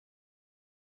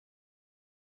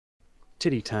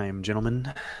Titty time,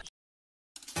 gentlemen.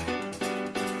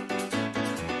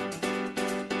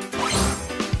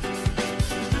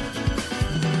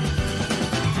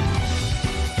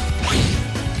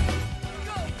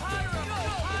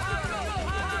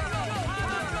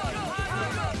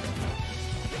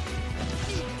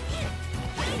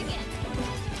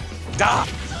 Ah!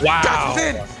 Wow!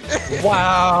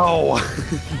 Wow!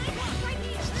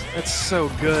 That's so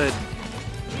good.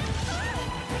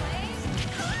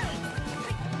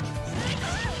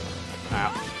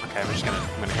 Wow. Okay, I'm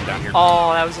gonna come down here.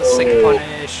 Oh, that was a sick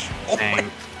punish. Dang.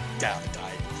 Down,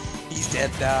 died. He's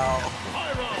dead now.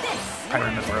 Pyra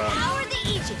and Mythra. Power the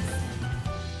Aegis.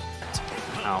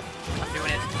 Ow. I'm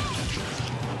doing it.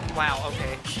 Wow,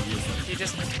 okay. You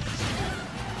just...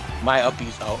 My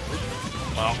uppies out.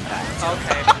 Well,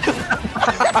 okay.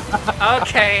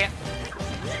 Okay.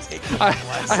 I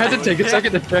had to take a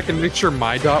second to check and make sure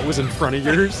my dot was in front of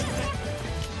yours.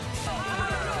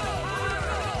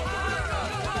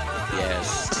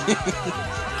 yes.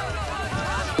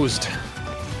 Closed.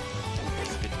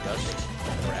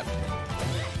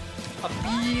 A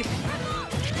bee.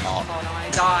 Oh, Oh no, I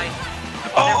die.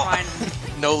 Oh. Never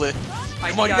mind. no lit. I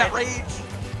Come on, you died. got rage.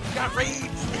 You got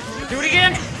rage. Do it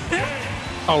again.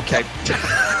 Okay.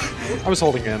 I was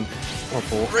holding in. Oh,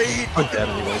 fool. Rage. I'm dead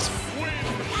anyways.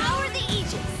 Power the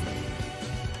Aegis.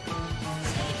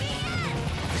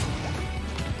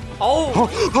 Oh.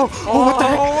 Oh, what the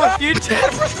heck? You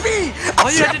did. Press me.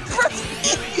 All you had to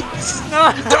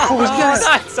No. What was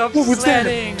that? That's What was that?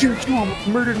 upsetting. Dude, you almost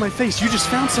murdered my face. You just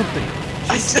found something.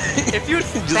 If you had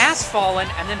fast fallen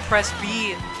and then pressed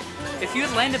B, if you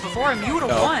had landed before him, you would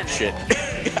have Oh, won. shit.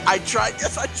 I tried.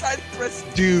 Yes, I tried to press.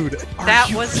 Dude, are That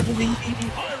you was.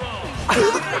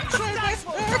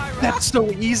 That's so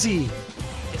easy.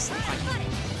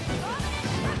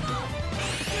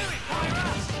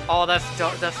 Oh, the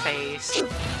face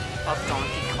of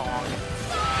Donkey Kong.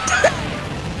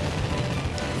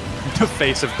 The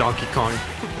face of Donkey Kong.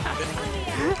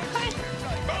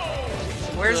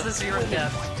 Where's the zero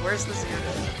death? Where's the zero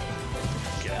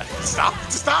death? Yeah.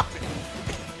 Stop it.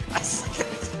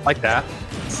 Like that.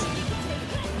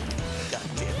 God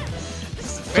damn it.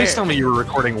 Please tell me you were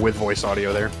recording with voice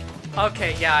audio there.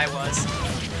 Okay, yeah, I was.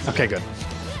 Okay, good.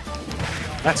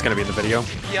 That's gonna be in the video.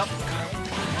 Yep.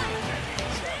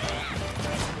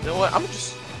 You know what? I'm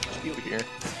just be over here.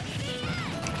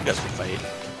 You guys can fight.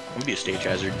 I'm gonna be a stage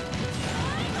hazard.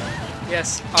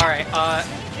 Yes. All right.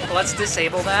 Let's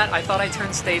disable that. I thought I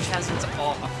turned stage hazards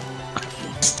off.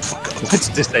 Let's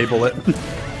disable it.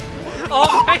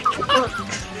 Oh my god.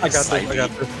 I got this. I got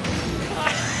this.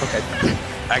 Okay.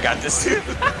 I got this too.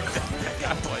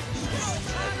 God, boy.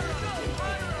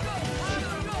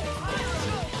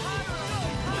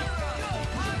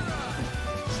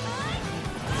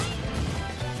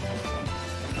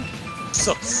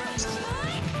 So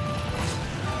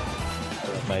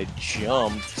I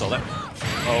jumped. So that.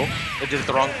 Oh, I did it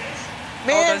the wrong. Oh,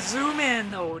 Man. the zoom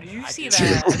in though. Do you see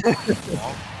that?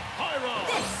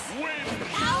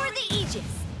 Power the Aegis.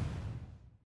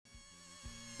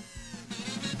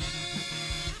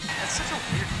 That's such a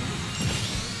weird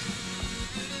move.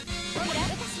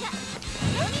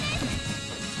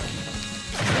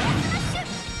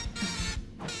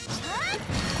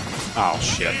 Oh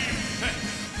shit.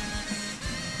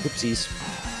 Oopsies.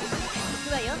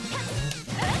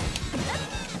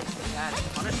 That's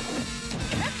punishable.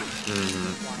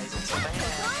 Why is it so bad?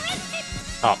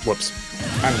 Oh, whoops.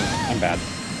 I'm bad.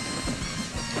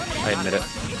 I admit it.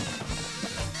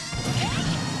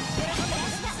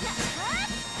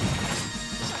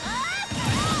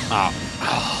 Oh.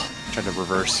 Tried to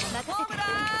reverse.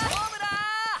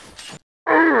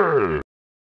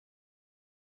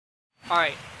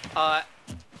 Alright,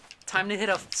 time to hit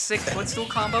a sick footstool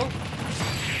combo.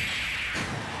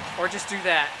 Or just do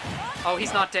that. Oh,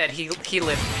 he's not dead. He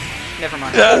lived. Never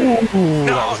mind. No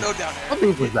down there. What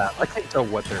move was that? I can't tell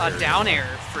what they're A down air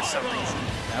for some reason.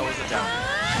 That was a down there.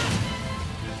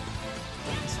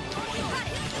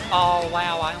 Oh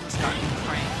wow, I almost got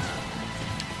cranked.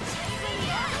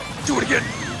 Do it again.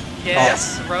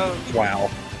 Yes, Rogue. Wow.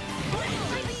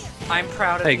 I'm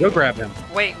proud of Hey, you. go grab him.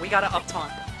 Wait, we got an up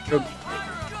taunt. Go.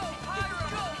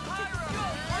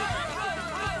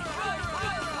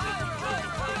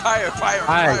 Fire.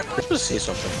 Hi. I was supposed to say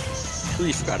something. I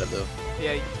really forgot it though.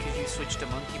 Yeah, because you switched to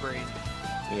Monkey Brain.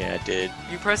 Yeah, I did.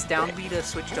 You pressed down B to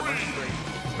switch to Monkey Brain.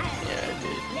 Yeah, I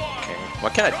did. Okay.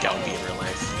 What can I down be in real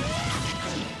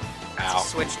life? Ow.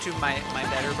 Switch to my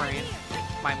better brain.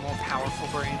 My more powerful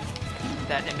brain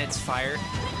that emits fire.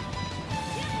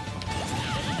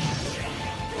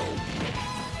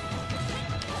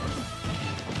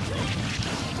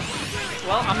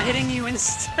 Well, I'm hitting you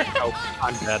instead. Oh,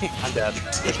 I'm dead. I'm dead.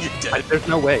 You're dead. There's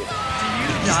no way. Do you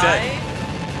He's die?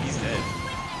 dead. He's dead.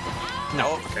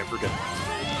 No. Okay, we're good.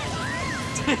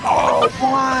 Oh,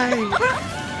 why?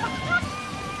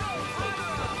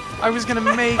 I was gonna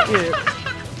make it.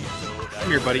 Come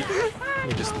here, buddy. Let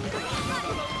me just.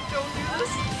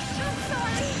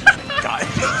 God.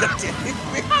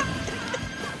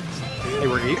 Hey,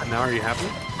 we're even now. Are you happy?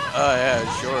 Yeah,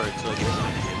 sure. It's like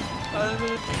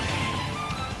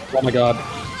Oh my god.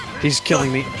 He's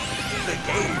killing me. the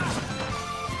game.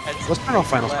 Let's turn off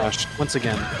Final Smash once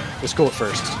again. Let's go at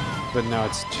first. But now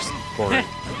it's just boring.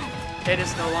 It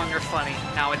is no longer funny.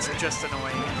 Now it's just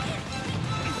annoying.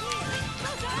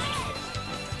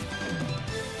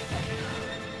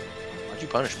 Why'd you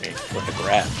punish me with a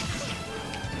grab?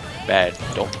 Bad.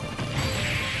 Don't.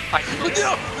 I did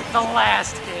the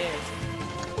last hit.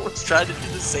 I was trying to do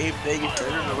the same thing and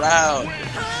turn it around.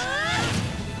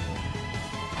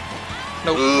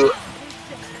 Nope.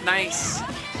 Nice.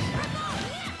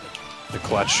 The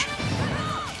clutch.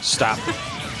 Stop.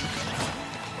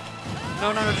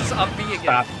 No, just up B again.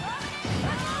 Stop.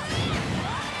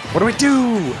 What do I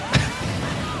do?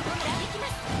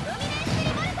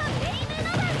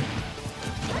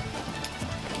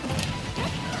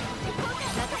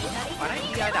 Why didn't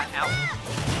you guy that out?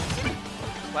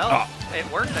 Well,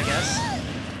 it worked, I guess.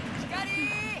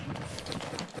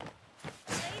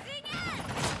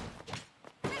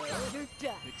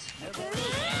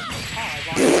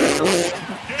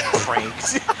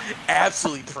 Pranked.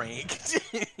 Absolutely pranked.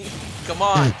 Come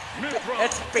on.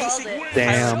 That's basic.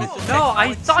 Damn. No,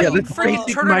 I thought you'd that's freaking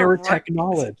basic turn it Myra around. tech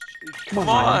knowledge. Come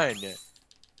on.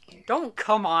 Don't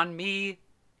come on me.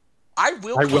 I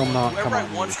will come not on whoever come I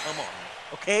on want you. to come on.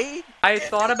 Okay? I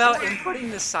thought about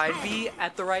inputting the side B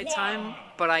at the right time,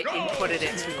 but I inputted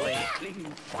it too late.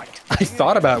 I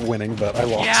thought about winning, but I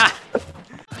lost. Yeah.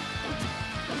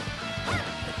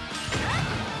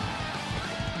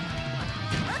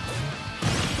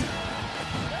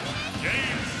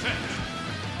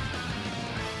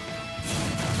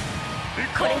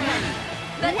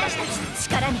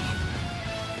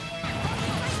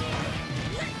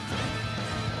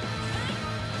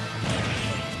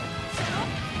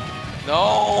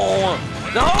 No!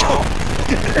 No!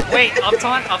 Wait, up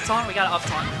taunt, we got an up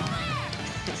taunt.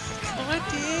 God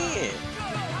damn it.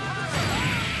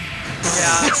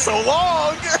 Yeah. It's so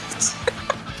long!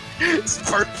 It's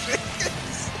perfect.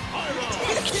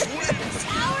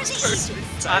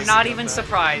 I'm not even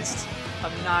surprised.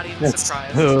 I'm not even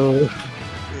surprised.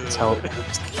 That's how it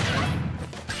works.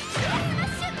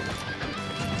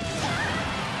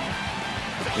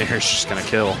 Here's just gonna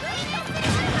kill.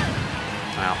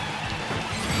 Wow.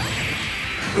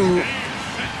 Ooh.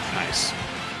 Nice.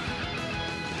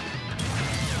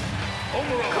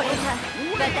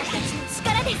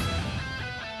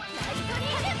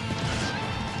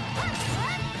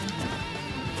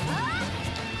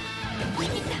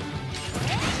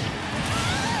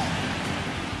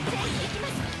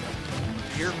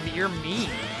 You're mean.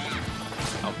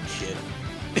 Oh shit.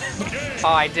 Oh,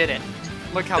 I did it.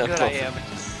 Look how good I am.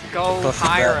 Go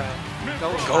Pyra.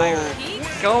 Go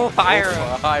Pyra. Go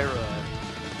Pyra. Pyra.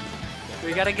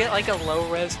 We gotta get like a low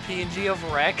res PNG of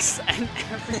Rex, and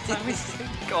every time we say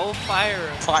go Pyra.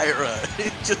 Pyra.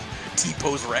 Just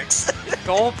T-pose Rex.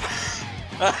 Go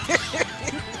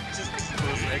Just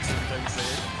T-pose Rex every time you say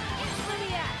it.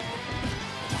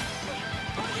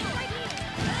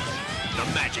 The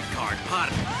magic card, pot.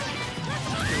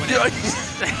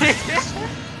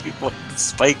 People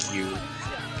spike you.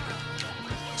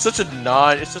 It's such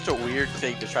a weird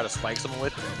thing to try to spike someone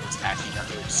with. It's actually not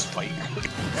really a spike.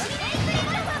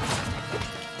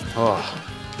 Oh.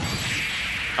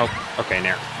 Oh, okay,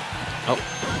 Nair. Oh.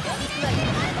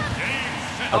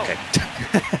 Okay.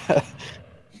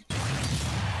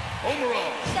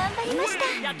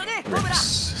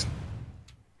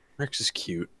 Rex is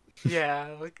cute.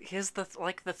 Yeah, look, here's the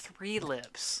the 3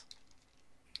 lips.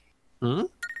 Hmm?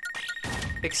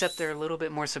 Except they're a little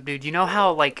bit more subdued. You know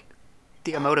how like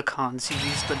the emoticons you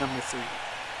use the number 3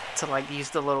 to like use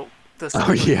the little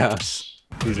Oh yeah. lips.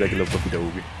 He's like a little puppy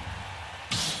dog.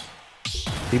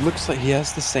 He looks like he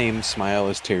has the same smile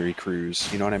as Terry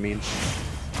Crews. You know what I mean?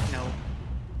 No.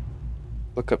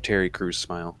 Look up Terry Crews'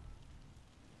 smile.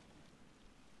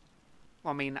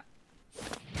 Well, I mean,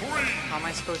 how am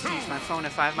I supposed to use my phone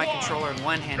if I have my controller in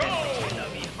one hand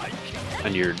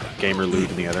And your gamer loot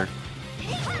in the other.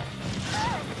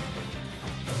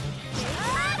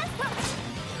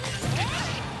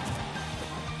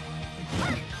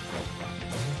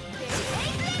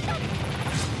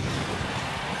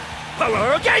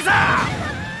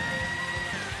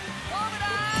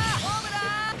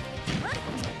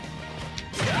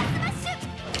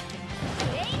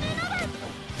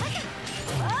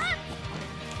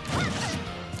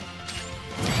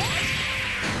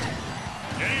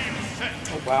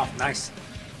 Oh wow, nice.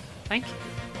 Thank you.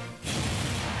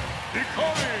 最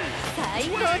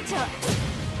高潮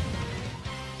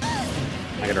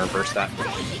I gotta reverse that.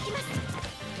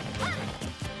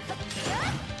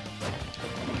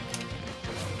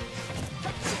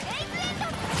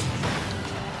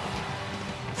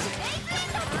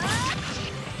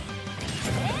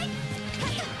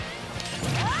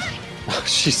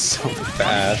 She's so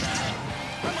fast.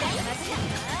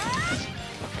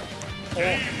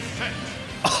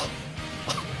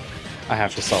 I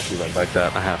have to selfie like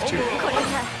that. I have to.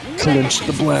 Clench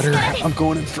the bladder. I'm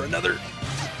going in for another.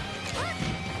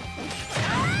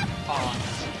 I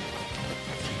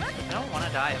don't want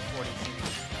to die at 42.